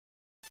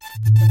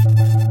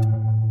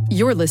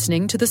You're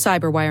listening to the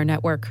Cyberwire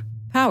Network,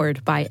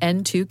 powered by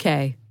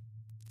N2K.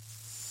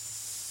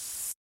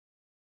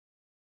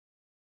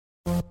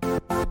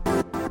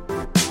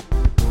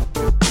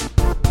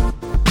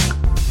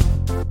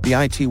 The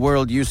IT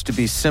world used to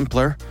be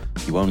simpler.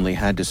 You only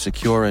had to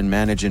secure and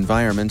manage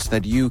environments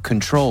that you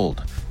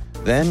controlled.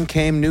 Then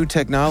came new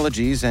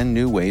technologies and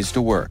new ways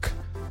to work.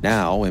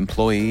 Now,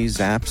 employees,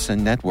 apps,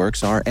 and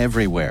networks are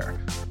everywhere.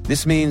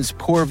 This means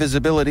poor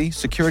visibility,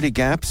 security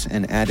gaps,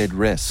 and added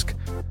risk.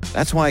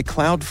 That's why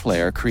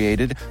Cloudflare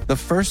created the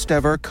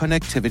first-ever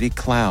connectivity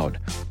cloud.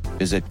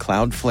 Visit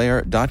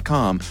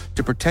cloudflare.com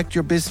to protect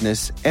your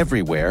business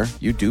everywhere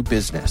you do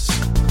business.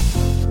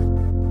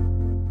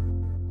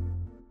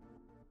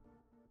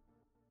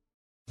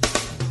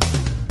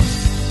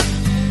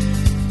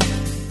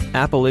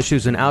 Apple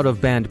issues an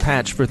out-of-band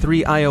patch for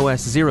 3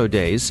 iOS 0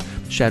 days.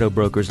 Shadow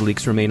Brokers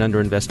leaks remain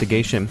under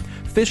investigation.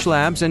 Fish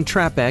Labs and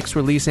TrapX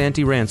release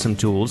anti-ransom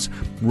tools.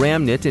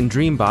 Ramnet and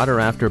Dreambot are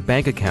after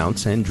bank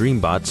accounts, and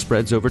Dreambot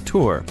spreads over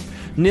Tor.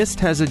 NIST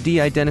has a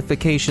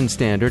de-identification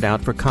standard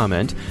out for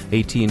comment.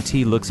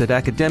 AT&T looks at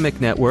academic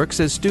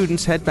networks as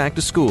students head back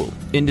to school.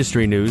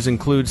 Industry news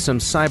includes some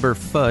cyber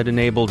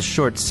FUD-enabled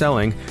short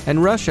selling,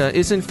 and Russia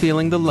isn't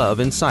feeling the love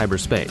in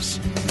cyberspace.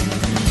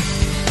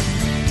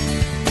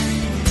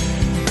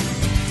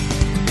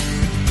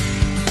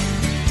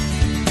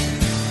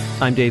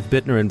 I'm Dave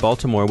Bittner in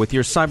Baltimore with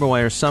your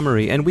CyberWire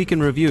summary and week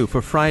in review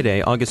for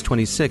Friday, August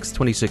 26,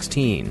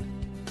 2016.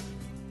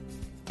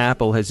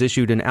 Apple has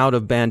issued an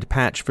out-of-band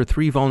patch for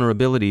 3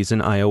 vulnerabilities in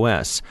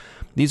iOS.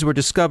 These were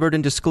discovered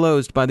and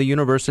disclosed by the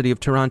University of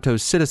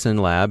Toronto's Citizen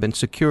Lab and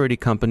security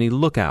company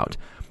Lookout.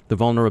 The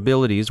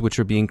vulnerabilities, which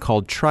are being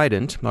called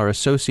Trident, are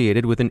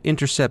associated with an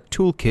intercept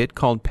toolkit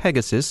called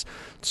Pegasus,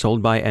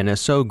 sold by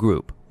NSO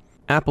Group.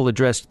 Apple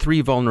addressed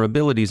 3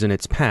 vulnerabilities in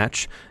its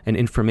patch: an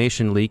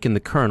information leak in the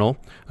kernel,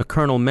 a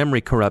kernel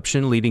memory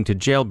corruption leading to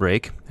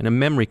jailbreak, and a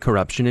memory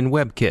corruption in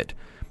WebKit.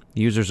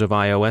 Users of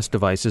iOS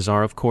devices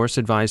are, of course,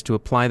 advised to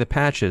apply the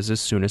patches as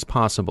soon as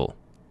possible.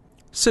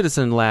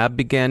 Citizen Lab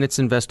began its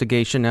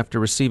investigation after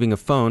receiving a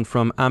phone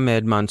from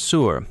Ahmed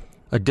Mansour,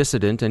 a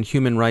dissident and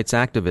human rights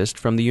activist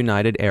from the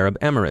United Arab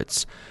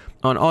Emirates.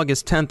 On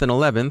August 10th and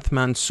 11th,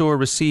 Mansour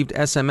received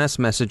SMS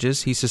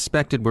messages he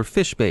suspected were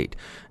fish bait,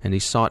 and he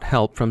sought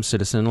help from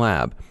Citizen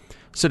Lab.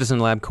 Citizen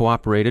Lab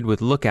cooperated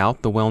with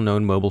Lookout, the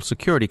well-known mobile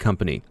security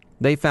company.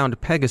 They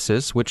found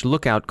Pegasus, which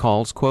Lookout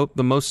calls, quote,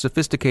 the most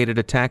sophisticated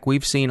attack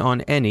we've seen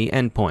on any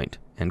endpoint,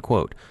 end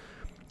quote.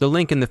 The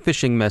link in the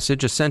phishing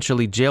message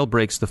essentially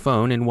jailbreaks the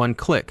phone in one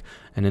click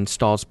and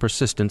installs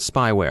persistent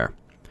spyware.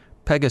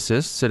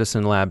 Pegasus,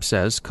 Citizen Lab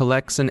says,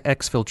 collects and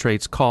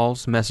exfiltrates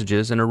calls,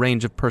 messages, and a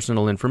range of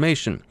personal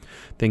information,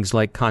 things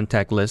like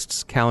contact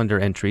lists, calendar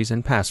entries,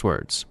 and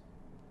passwords.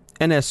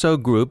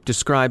 NSO Group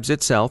describes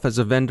itself as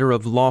a vendor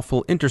of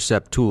lawful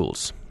intercept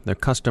tools. Their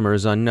customer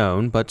is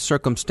unknown, but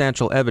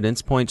circumstantial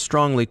evidence points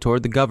strongly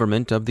toward the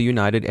government of the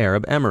United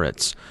Arab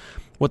Emirates.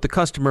 What the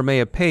customer may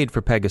have paid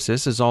for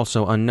Pegasus is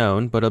also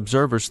unknown, but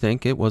observers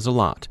think it was a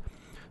lot.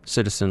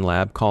 Citizen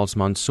Lab calls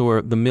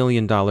Mansour the $1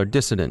 million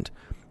dissident.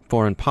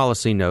 Foreign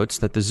Policy notes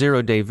that the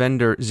zero-day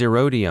vendor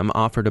Zerodium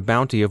offered a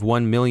bounty of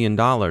 $1 million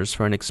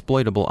for an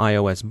exploitable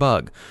iOS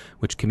bug,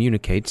 which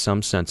communicates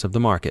some sense of the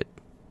market.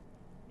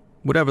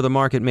 Whatever the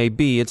market may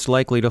be, it's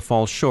likely to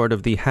fall short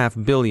of the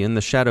 $500 million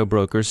the shadow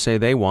brokers say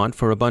they want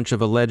for a bunch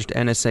of alleged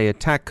NSA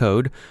attack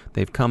code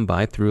they've come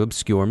by through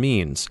obscure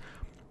means.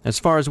 As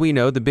far as we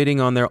know, the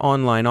bidding on their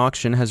online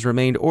auction has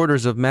remained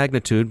orders of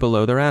magnitude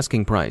below their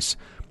asking price.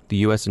 The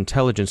U.S.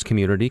 intelligence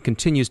community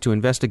continues to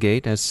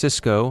investigate as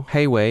Cisco,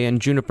 Huawei, and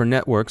Juniper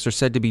Networks are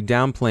said to be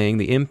downplaying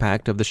the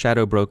impact of the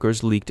shadow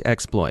brokers' leaked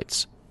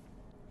exploits.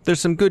 There's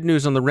some good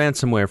news on the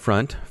ransomware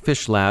front.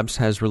 Fish Labs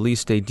has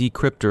released a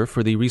decryptor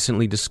for the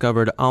recently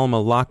discovered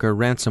Alma Locker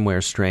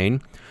ransomware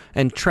strain,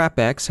 and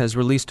TrapX has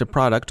released a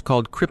product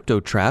called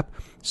CryptoTrap,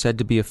 said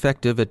to be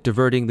effective at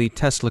diverting the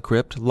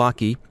TeslaCrypt,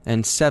 Locky,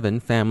 and 7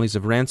 families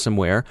of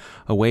ransomware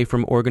away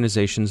from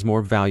organizations'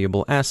 more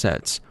valuable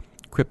assets.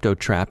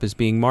 CryptoTrap is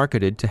being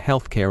marketed to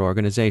healthcare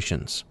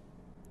organizations.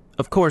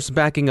 Of course,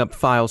 backing up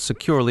files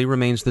securely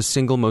remains the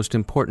single most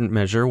important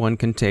measure one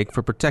can take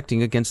for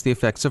protecting against the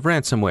effects of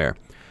ransomware.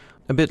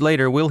 A bit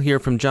later, we'll hear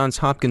from Johns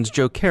Hopkins'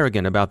 Joe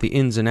Kerrigan about the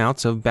ins and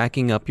outs of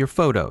backing up your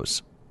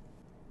photos.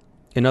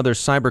 In other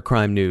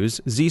cybercrime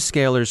news,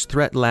 Zscaler's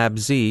Threat Lab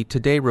Z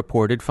today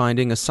reported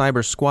finding a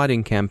cyber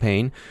squatting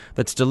campaign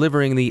that's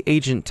delivering the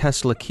Agent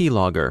Tesla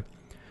keylogger.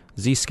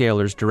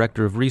 Zscaler's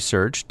director of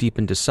research,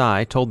 Deepan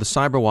Desai, told the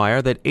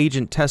CyberWire that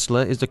Agent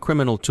Tesla is a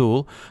criminal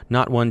tool,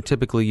 not one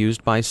typically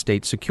used by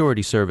state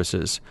security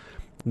services.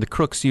 The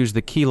crooks use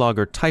the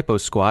keylogger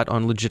TypoSquat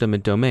on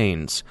legitimate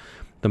domains.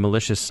 The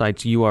malicious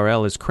site's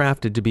URL is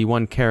crafted to be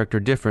one character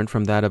different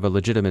from that of a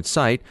legitimate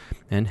site,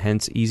 and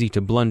hence easy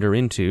to blunder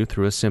into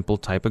through a simple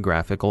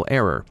typographical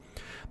error.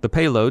 The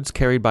payloads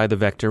carried by the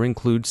vector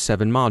include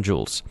 7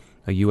 modules.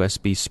 a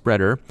USB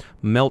spreader,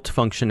 melt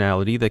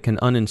functionality that can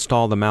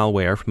uninstall the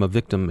malware from a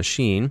victim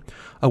machine,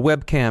 a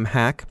webcam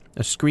hack,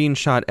 a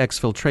screenshot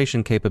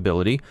exfiltration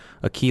capability,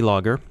 a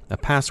keylogger, a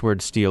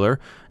password stealer,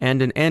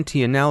 and an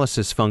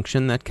anti-analysis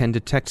function that can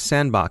detect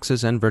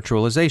sandboxes and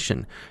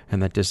virtualization,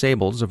 and that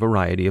disables a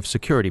variety of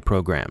security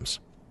programs.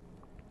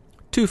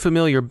 Two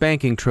familiar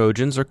banking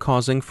Trojans are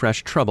causing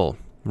fresh trouble.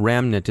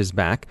 Ramnet is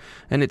back,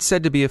 and it's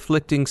said to be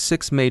afflicting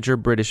 6 major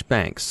British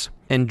banks.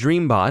 And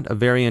Dreambot, a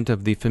variant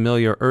of the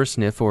familiar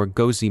Ursnif or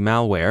Gozi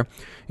malware,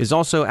 is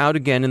also out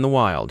again in the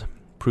wild.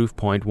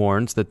 Proofpoint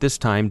warns that this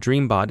time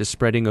Dreambot is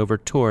spreading over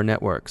Tor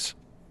networks.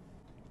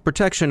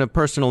 Protection of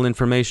personal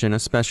information,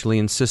 especially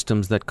in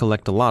systems that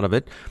collect a lot of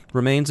it,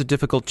 remains a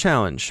difficult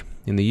challenge.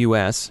 In the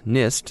U.S.,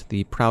 NIST,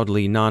 the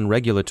proudly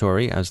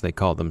non-regulatory, as they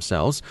call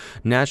themselves,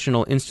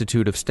 National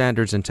Institute of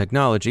Standards and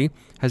Technology,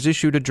 has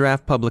issued a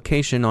draft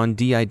publication on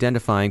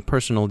de-identifying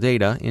personal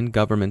data in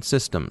government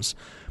systems.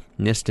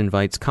 NIST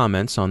invites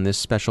comments on this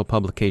special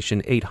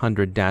publication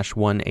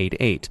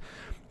 800-188.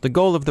 The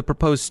goal of the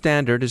proposed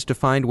standard is to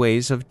find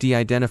ways of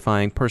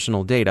de-identifying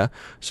personal data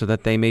so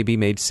that they may be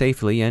made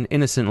safely and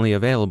innocently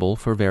available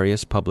for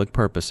various public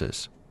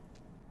purposes.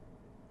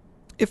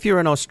 If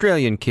you're an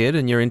Australian kid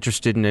and you're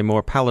interested in a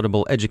more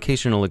palatable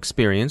educational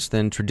experience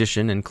than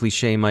tradition and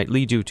cliché might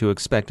lead you to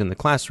expect in the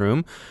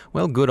classroom,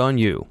 well, good on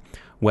you.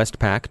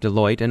 Westpac,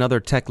 Deloitte, and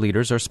other tech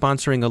leaders are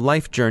sponsoring a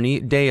Life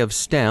Journey Day of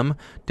STEM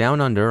down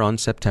under on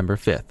September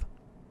 5th.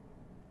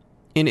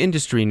 In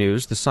industry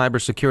news, the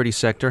cybersecurity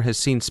sector has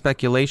seen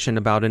speculation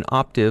about an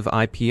Optiv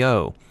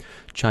IPO.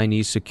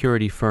 Chinese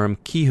security firm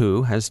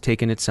Qihoo has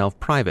taken itself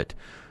private.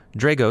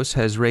 Dragos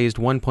has raised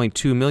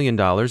 $1.2 million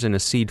in a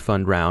seed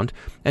fund round,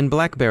 and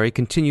BlackBerry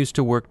continues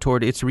to work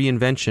toward its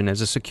reinvention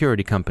as a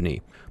security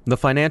company. The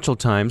Financial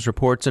Times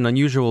reports an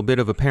unusual bit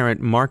of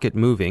apparent market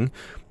moving.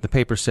 The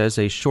paper says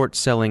a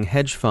short-selling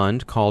hedge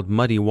fund called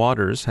Muddy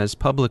Waters has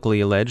publicly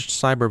alleged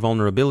cyber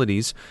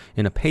vulnerabilities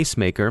in a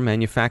pacemaker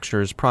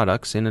manufacturer's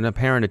products in an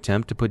apparent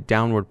attempt to put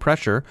downward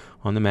pressure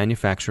on the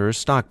manufacturer's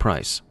stock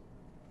price.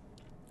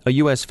 A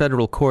U.S.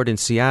 federal court in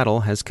Seattle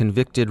has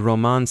convicted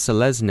Roman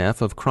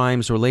Seleznev of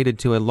crimes related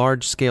to a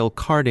large-scale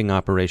carding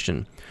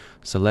operation.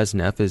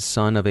 Seleznev is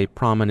son of a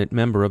prominent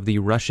member of the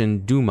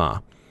Russian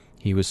Duma.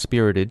 He was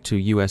spirited to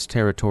U.S.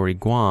 territory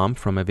Guam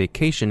from a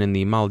vacation in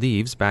the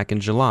Maldives back in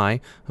July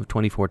of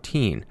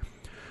 2014.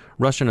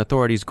 Russian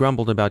authorities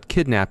grumbled about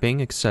kidnapping,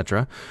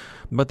 etc.,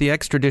 but the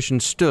extradition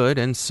stood,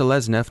 and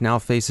Seleznev now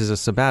faces a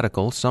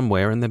sabbatical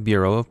somewhere in the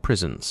Bureau of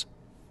Prisons.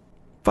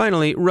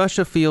 Finally,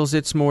 Russia feels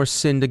it's more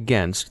sinned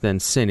against than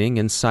sinning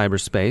in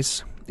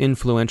cyberspace.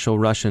 Influential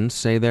Russians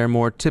say they're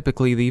more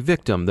typically the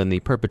victim than the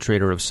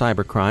perpetrator of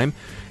cybercrime,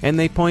 and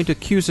they point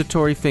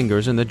accusatory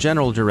fingers in the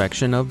general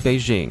direction of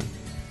Beijing.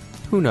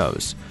 Who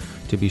knows?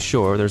 To be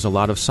sure, there's a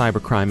lot of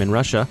cybercrime in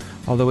Russia,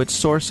 although its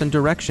source and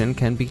direction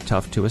can be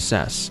tough to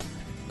assess.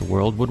 The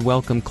world would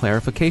welcome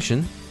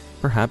clarification,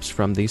 perhaps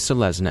from the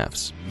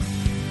Seleznevs.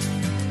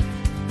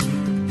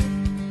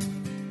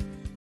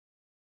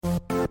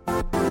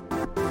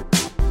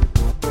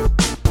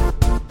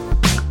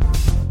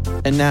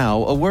 And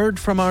now, a word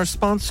from our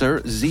sponsor,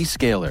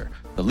 Zscaler,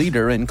 the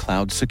leader in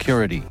cloud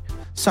security.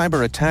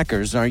 Cyber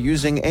attackers are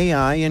using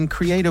AI in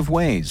creative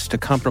ways to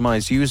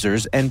compromise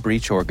users and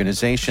breach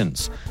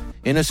organizations.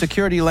 In a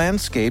security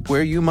landscape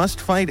where you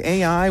must fight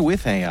AI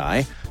with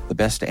AI, the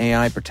best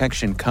AI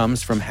protection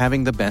comes from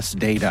having the best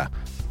data.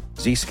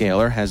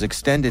 Zscaler has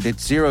extended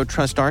its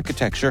zero-trust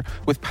architecture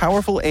with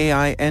powerful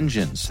AI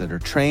engines that are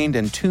trained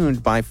and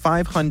tuned by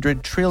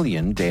 500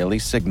 trillion daily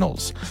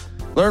signals.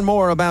 Learn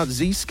more about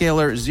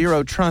Zscaler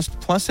Zero Trust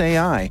Plus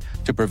AI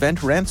to prevent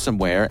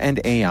ransomware and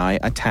AI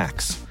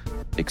attacks.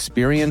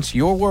 Experience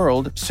your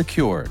world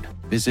secured.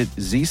 Visit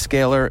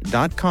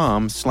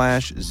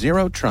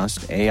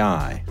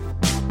zscaler.com/zerotrustai.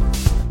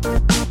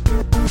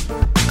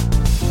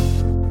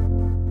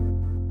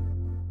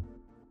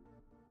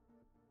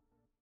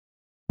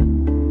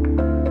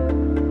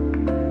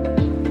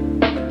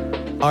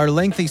 Are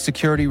lengthy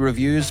security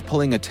reviews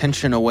pulling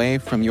attention away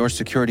from your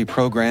security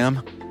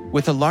program?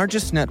 With the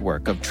largest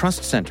network of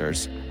trust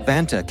centers,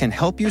 Vanta can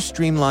help you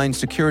streamline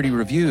security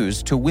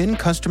reviews to win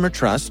customer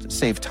trust,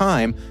 save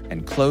time,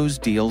 and close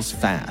deals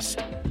fast.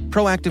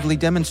 Proactively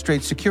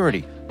demonstrate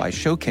security by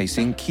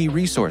showcasing key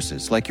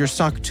resources like your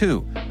SOC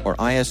 2 or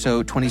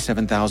ISO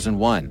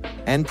 27001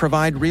 and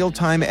provide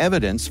real-time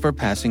evidence for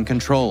passing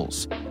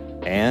controls.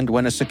 And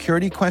when a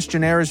security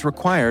questionnaire is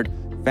required,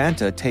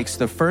 Vanta takes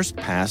the first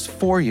pass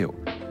for you.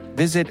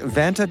 Visit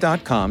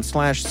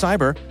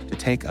vanta.com/cyber to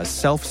take a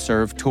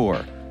self-serve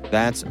tour.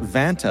 That's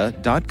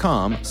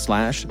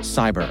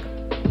vanta.com/cyber.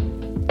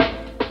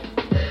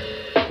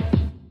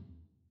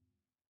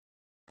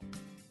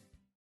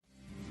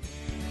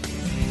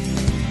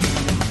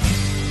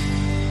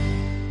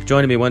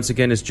 Joining me once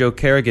again is Joe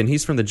Kerrigan.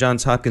 He's from the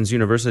Johns Hopkins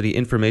University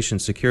Information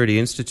Security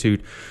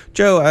Institute.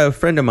 Joe, a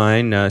friend of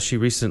mine, she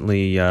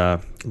recently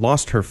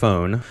lost her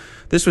phone.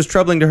 This was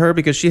troubling to her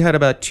because she had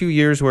about 2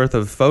 years' worth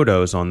of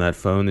photos on that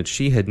phone that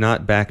she had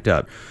not backed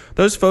up.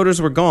 Those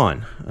photos were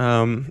gone.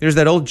 There's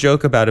that old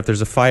joke about if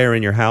there's a fire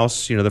in your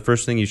house, the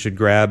first thing you should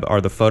grab are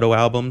the photo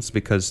albums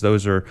because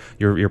those are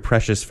your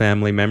precious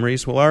family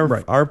memories. Well,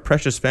 our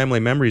precious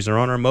family memories are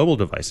on our mobile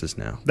devices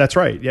now. That's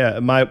right. Yeah,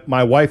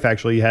 my wife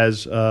actually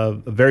has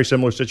a very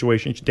similar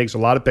situation. She takes a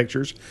lot of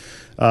pictures.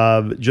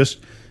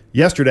 Just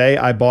yesterday,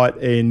 I bought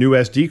a new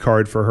SD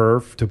card for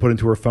her to put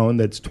into her phone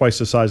that's twice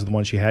the size of the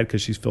one she had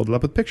because she's filled it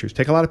up with pictures.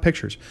 Take a lot of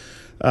pictures.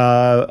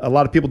 A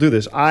lot of people do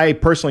this. I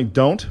personally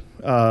don't.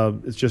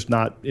 It's just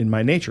not in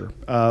my nature.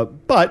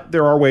 But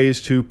there are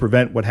ways to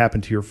prevent what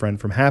happened to your friend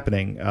from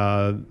happening.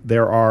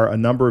 There are a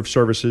number of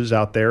services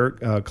out there,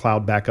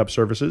 cloud backup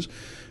services.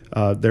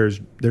 There's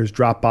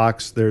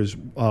Dropbox, there's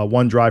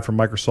OneDrive from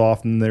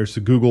Microsoft, and there's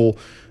the Google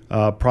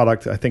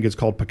product. I think it's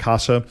called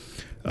Picasa.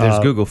 There's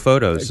Google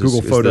Photos.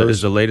 Google Photos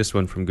is the latest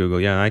one from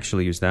Google. Yeah, I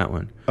actually use that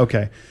one.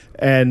 Okay,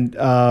 and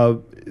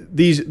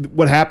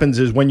what happens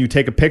is when you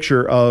take a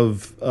picture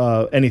of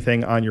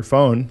anything on your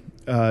phone,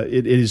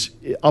 it is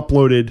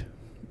uploaded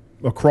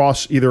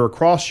across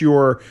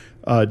your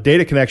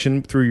data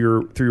connection through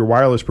your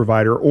wireless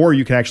provider, or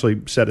you can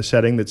actually set a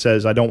setting that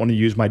says, I don't want to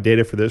use my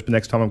data for this, but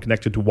next time I'm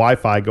connected to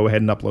Wi-Fi, go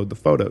ahead and upload the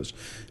photos.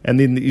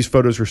 And then these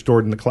photos are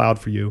stored in the cloud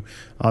for you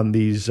on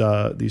these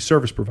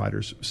service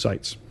providers'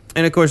 sites.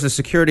 And of course, the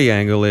security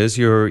angle is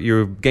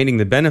you're gaining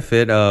the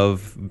benefit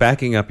of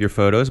backing up your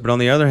photos, but on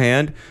the other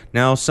hand,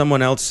 now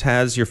someone else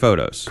has your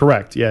photos.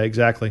 Correct. Yeah,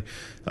 exactly.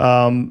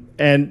 And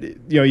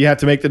you have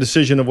to make the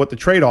decision of what the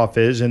trade-off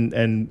is,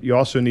 and you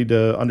also need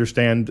to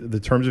understand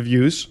the terms of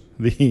use.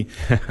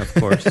 Of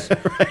course,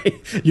 right?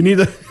 You need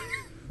to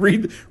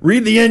read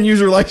the end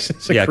user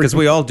license. Yeah, because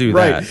we all do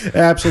that. Right.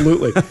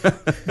 Absolutely.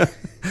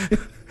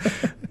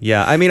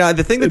 Yeah, I mean,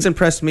 the thing that's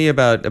impressed me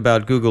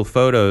about Google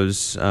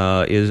Photos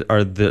are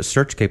the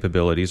search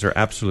capabilities are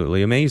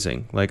absolutely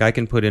amazing. Like I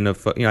can put in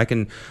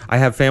I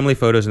have family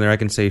photos in there. I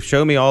can say,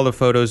 show me all the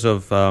photos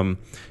of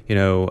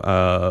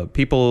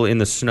people in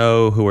the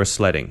snow who are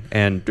sledding,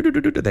 and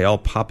they all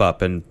pop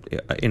up, and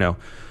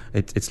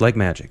it's like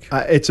magic.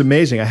 It's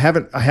amazing. I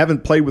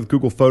haven't played with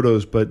Google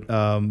Photos, but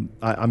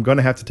I'm going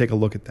to have to take a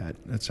look at that.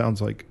 That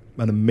sounds like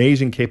an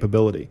amazing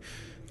capability.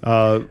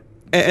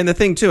 And the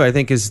thing, too, I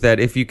think, is that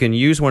if you can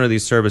use one of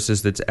these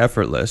services that's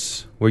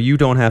effortless, where you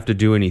don't have to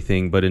do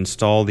anything but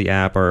install the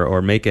app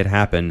or make it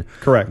happen,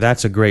 correct,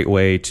 that's a great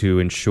way to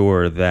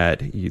ensure that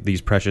these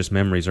precious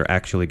memories are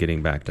actually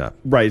getting backed up.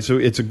 Right, so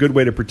it's a good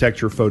way to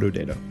protect your photo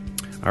data.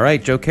 All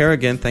right, Joe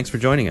Kerrigan, thanks for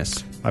joining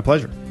us. My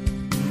pleasure.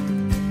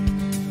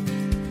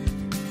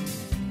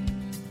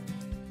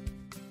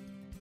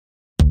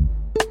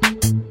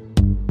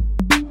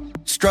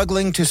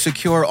 Struggling to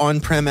secure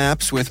on-prem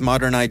apps with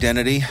modern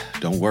identity?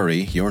 Don't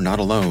worry, you're not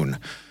alone.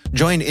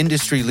 Join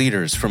industry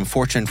leaders from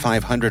Fortune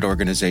 500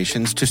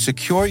 organizations to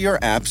secure your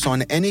apps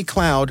on any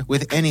cloud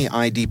with any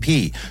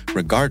IDP,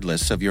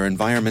 regardless of your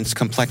environment's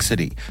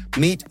complexity.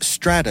 Meet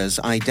Strata's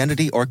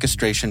identity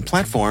orchestration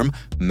platform,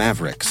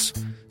 Mavericks.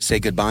 Say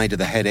goodbye to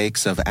the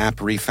headaches of app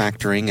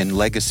refactoring and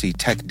legacy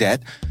tech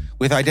debt.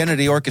 With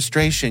identity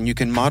orchestration, you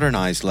can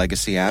modernize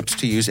legacy apps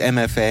to use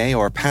MFA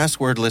or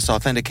passwordless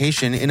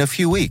authentication in a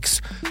few weeks,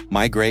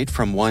 migrate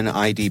from one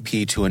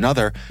IDP to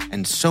another,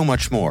 and so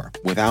much more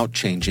without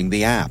changing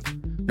the app.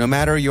 No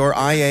matter your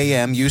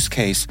IAM use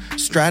case,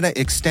 Strata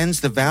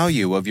extends the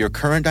value of your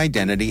current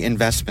identity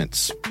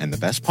investments. And the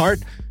best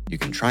part? You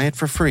can try it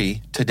for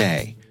free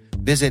today.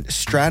 Visit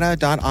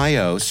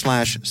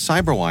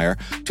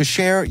strata.io/cyberwire to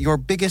share your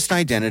biggest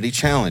identity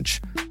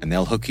challenge, and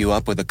they'll hook you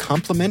up with a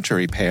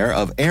complimentary pair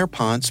of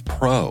AirPods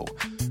Pro.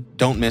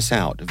 Don't miss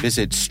out.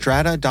 Visit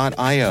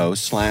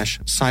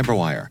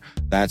strata.io/cyberwire.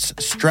 That's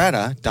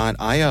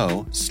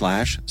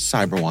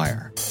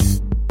strata.io/cyberwire.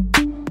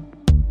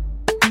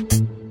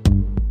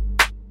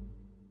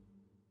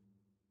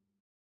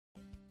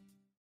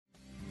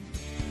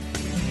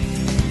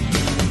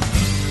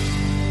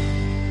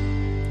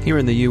 Here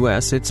in the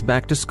U.S., it's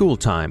back to school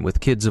time,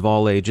 with kids of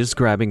all ages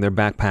grabbing their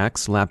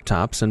backpacks,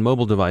 laptops, and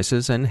mobile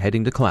devices and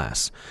heading to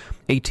class.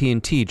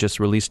 AT&T just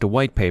released a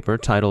white paper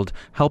titled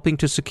Helping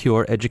to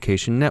Secure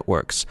Education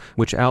Networks,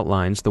 which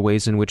outlines the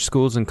ways in which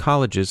schools and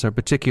colleges are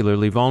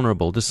particularly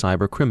vulnerable to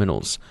cyber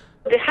criminals.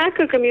 The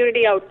hacker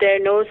community out there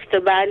knows the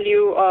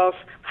value of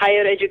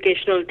higher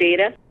educational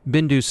data.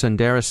 Bindu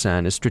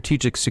Sundarasan is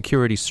Strategic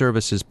Security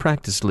Services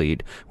Practice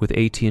Lead with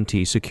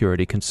AT&T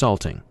Security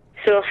Consulting.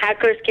 So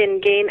hackers can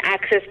gain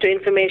access to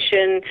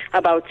information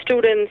about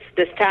students,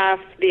 the staff,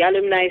 the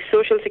alumni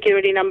social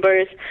security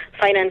numbers,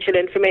 financial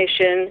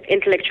information,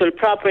 intellectual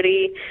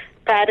property,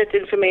 parent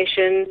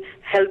information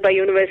held by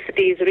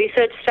universities'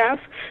 research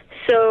staff.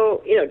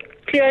 So,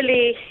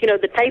 clearly,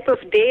 the type of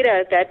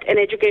data that an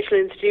educational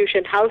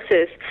institution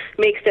houses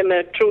makes them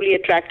a truly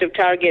attractive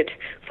target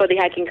for the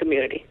hacking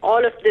community.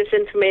 All of this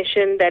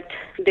information that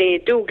they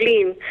do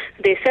glean,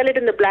 they sell it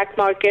in the black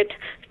market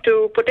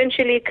to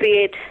potentially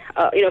create,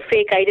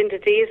 fake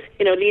identities,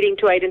 leading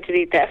to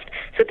identity theft.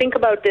 So think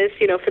about this,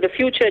 for the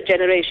future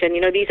generation.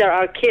 These are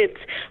our kids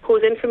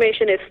whose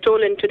information is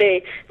stolen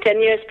today.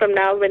 10 years from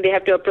now, when they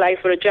have to apply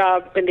for a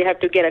job, when they have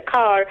to get a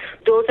car,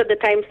 those are the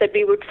times that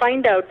we would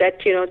find out that,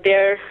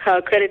 their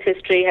credit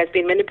history has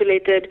been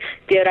manipulated,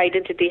 their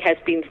identity has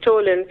been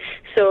stolen.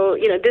 So,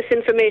 this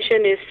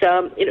information is,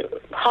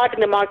 hot in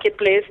the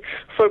marketplace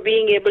for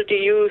being able to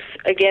use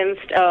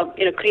against,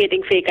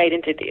 creating fake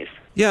identities.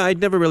 Yeah, I'd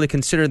never really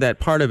considered that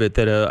part of it.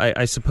 That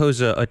I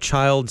suppose a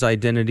child's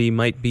identity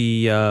might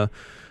be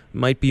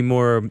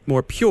more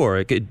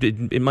pure.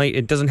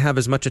 It doesn't have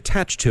as much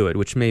attached to it,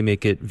 which may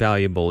make it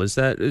valuable. Is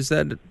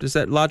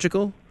that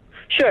logical?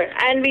 Sure,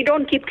 and we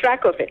don't keep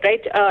track of it,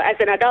 right? As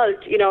an adult,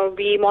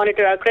 we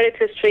monitor our credit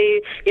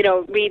history.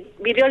 We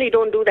really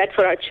don't do that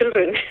for our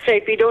children,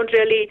 right? We don't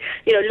really,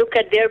 look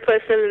at their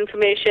personal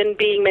information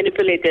being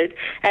manipulated,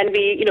 and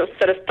we,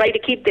 sort of try to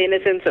keep the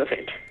innocence of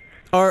it.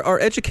 Are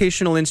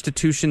educational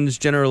institutions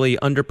generally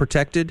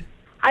underprotected?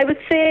 I would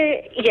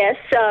say yes,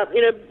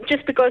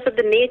 just because of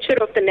the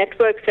nature of the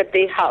networks that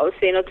they house.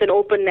 It's an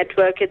open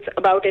network. It's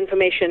about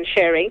information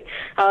sharing.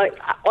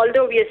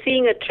 Although we are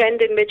seeing a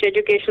trend in which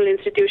educational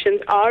institutions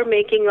are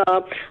making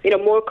a,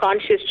 more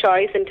conscious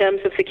choice in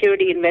terms of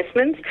security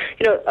investments.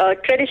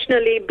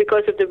 Traditionally,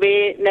 because of the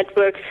way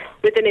networks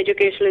within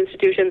educational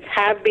institutions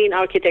have been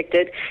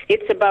architected,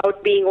 it's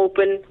about being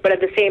open, but at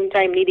the same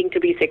time needing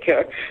to be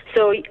secure.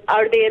 So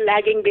are they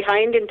lagging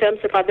behind in terms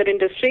of other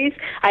industries?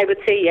 I would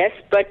say yes,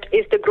 but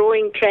is the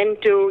growing trend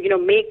to,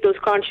 make those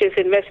conscious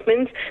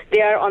investments.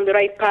 They are on the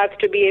right path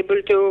to be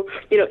able to,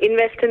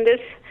 invest in this.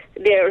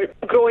 Their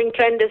growing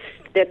trend is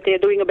that they're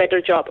doing a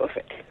better job of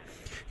it.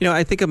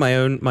 I think of my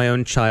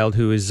own child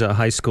who is a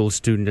high school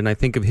student, and I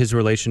think of his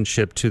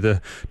relationship to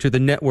the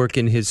network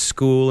in his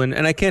school,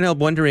 and I can't help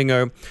wondering,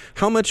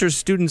 how much are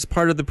students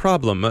part of the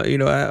problem?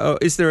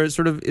 Is there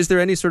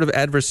any sort of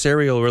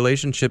adversarial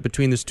relationship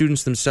between the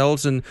students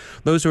themselves and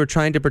those who are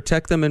trying to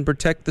protect them and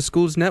protect the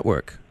school's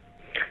network?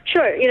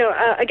 Sure.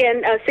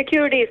 Again,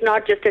 security is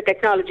not just a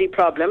technology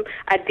problem.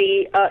 At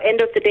the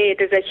end of the day,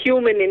 it is a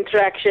human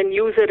interaction,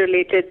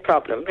 user-related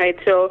problem, right?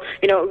 So,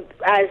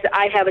 as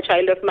I have a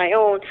child of my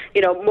own,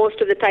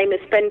 most of the time is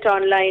spent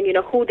online,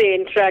 who they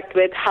interact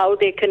with, how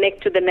they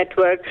connect to the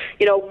network,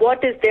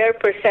 what is their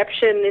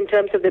perception in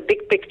terms of the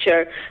big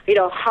picture,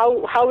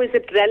 how is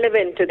it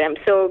relevant to them?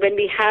 So when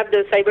we have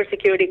those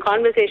cybersecurity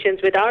conversations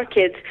with our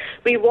kids,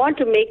 we want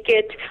to make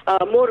it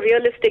more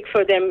realistic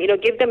for them,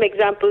 give them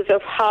examples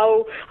of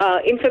how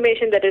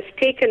information that is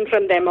taken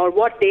from them or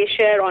what they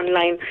share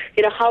online,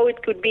 how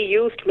it could be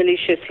used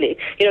maliciously.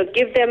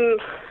 Give them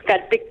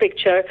that big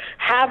picture,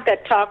 have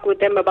that talk with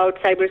them about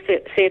cyber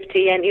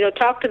safety, and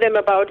talk to them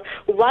about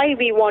why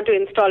we want to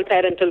install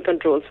parental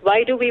controls.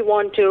 Why do we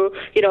want to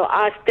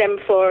ask them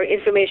for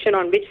information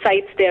on which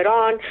sites they're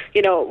on,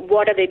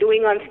 what are they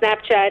doing on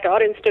Snapchat or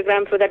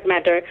Instagram for that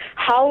matter,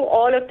 how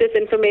all of this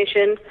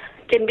information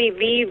can be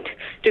weaved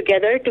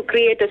together to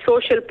create a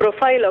social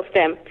profile of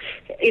them,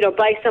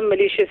 by some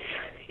malicious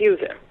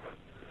user.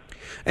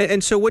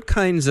 And so what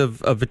kinds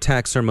of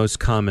attacks are most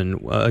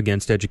common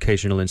against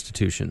educational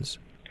institutions?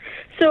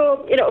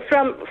 So,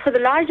 for the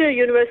larger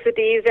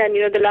universities and,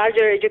 the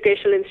larger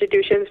educational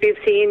institutions, we've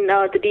seen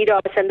the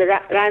DDoS and the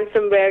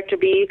ransomware to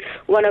be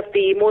one of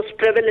the most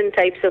prevalent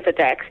types of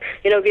attacks.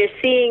 We're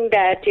seeing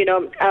that,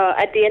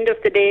 at the end of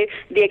the day,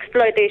 the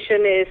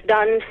exploitation is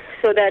done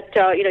so that,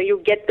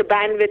 you get the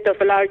bandwidth of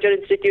a larger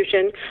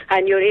institution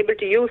and you're able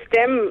to use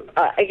them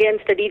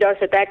against a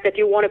DDoS attack that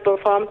you want to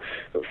perform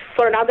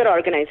for another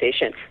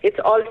organization. It's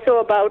also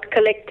about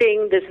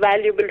collecting this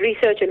valuable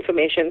research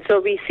information.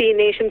 So we see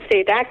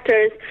nation-state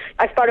actors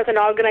as part of an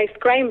organized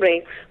crime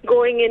ring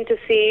going in to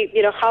see,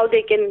 how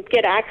they can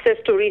get access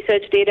to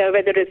research data,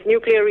 whether it's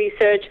nuclear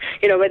research,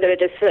 whether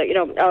it is,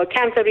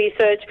 cancer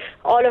research,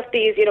 all of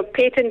these,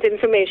 patent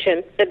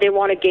information that they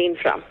want to gain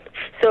from.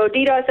 So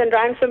DDoS and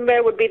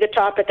ransomware would be the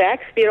top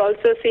attacks. We are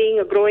also seeing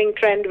a growing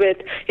trend with,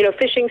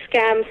 phishing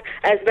scams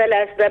as well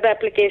as web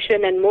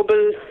application and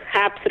mobile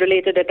apps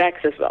related attacks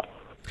as well.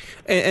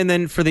 And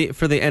then for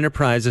the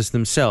enterprises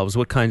themselves,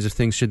 what kinds of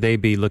things should they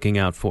be looking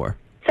out for?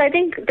 So I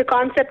think the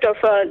concept of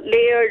a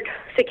layered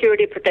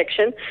security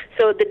protection,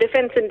 so the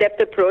defense in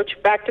depth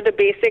approach, back to the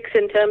basics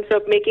in terms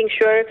of making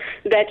sure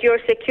that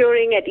you're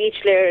securing at each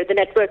layer, the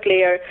network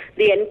layer,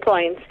 the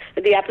endpoints,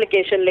 the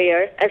application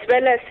layer, as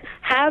well as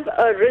have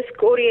a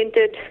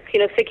risk-oriented,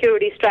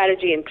 security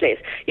strategy in place.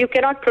 You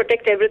cannot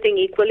protect everything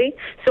equally,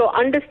 so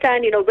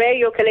understand, where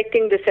you're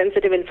collecting the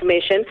sensitive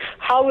information,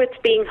 how it's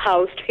being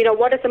housed,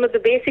 what are some of the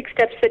basic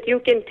steps that you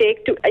can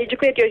take to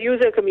educate your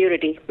user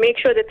community. Make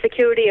sure that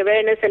security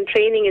awareness and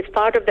training is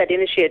part of that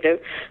initiative,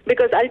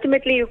 because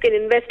ultimately you can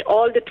invest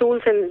all the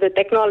tools and the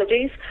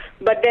technologies,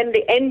 but then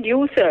the end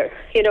user,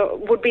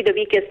 would be the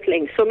weakest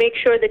link. So make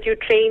sure that you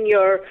train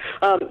your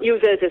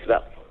users as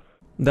well.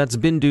 That's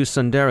Bindu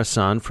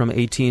Sundarasan from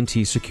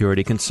AT&T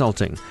Security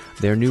Consulting.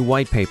 Their new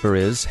white paper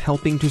is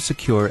Helping to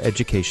Secure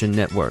Education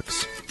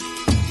Networks.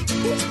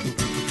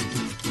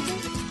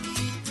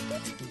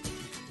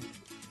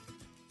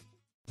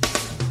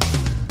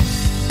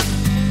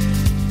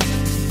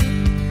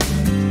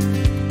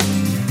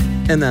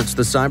 And that's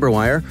the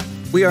Cyberwire.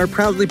 We are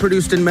proudly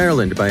produced in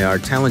Maryland by our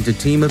talented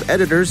team of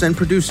editors and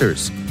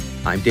producers.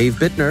 I'm Dave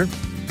Bittner.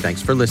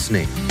 Thanks for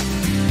listening.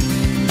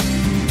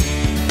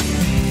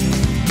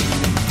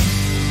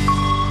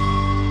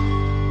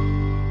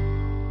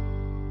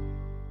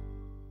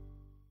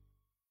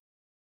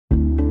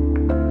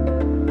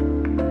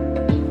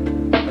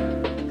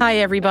 Hi,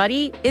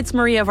 everybody. It's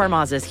Maria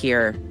Varmazes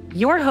here,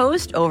 your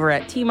host over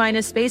at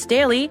T-Minus Space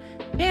Daily,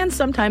 and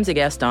sometimes a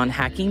guest on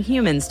Hacking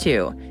Humans,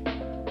 too.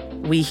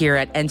 We here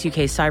at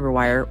N2K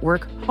Cyberwire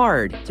work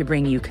hard to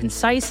bring you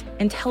concise,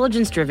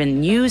 intelligence-driven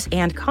news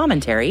and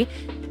commentary,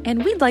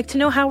 and we'd like to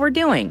know how we're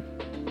doing.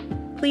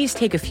 Please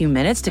take a few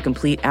minutes to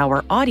complete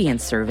our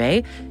audience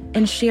survey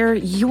and share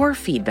your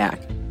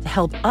feedback to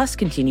help us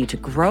continue to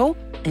grow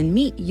and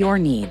meet your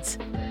needs.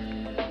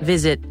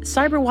 Visit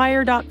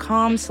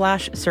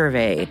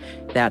cyberwire.com/survey.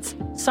 That's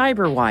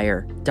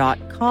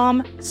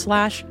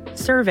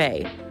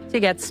cyberwire.com/survey to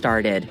get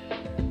started.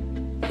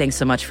 Thanks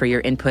so much for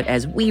your input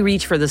as we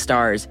reach for the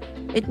stars.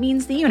 It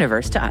means the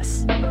universe to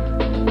us.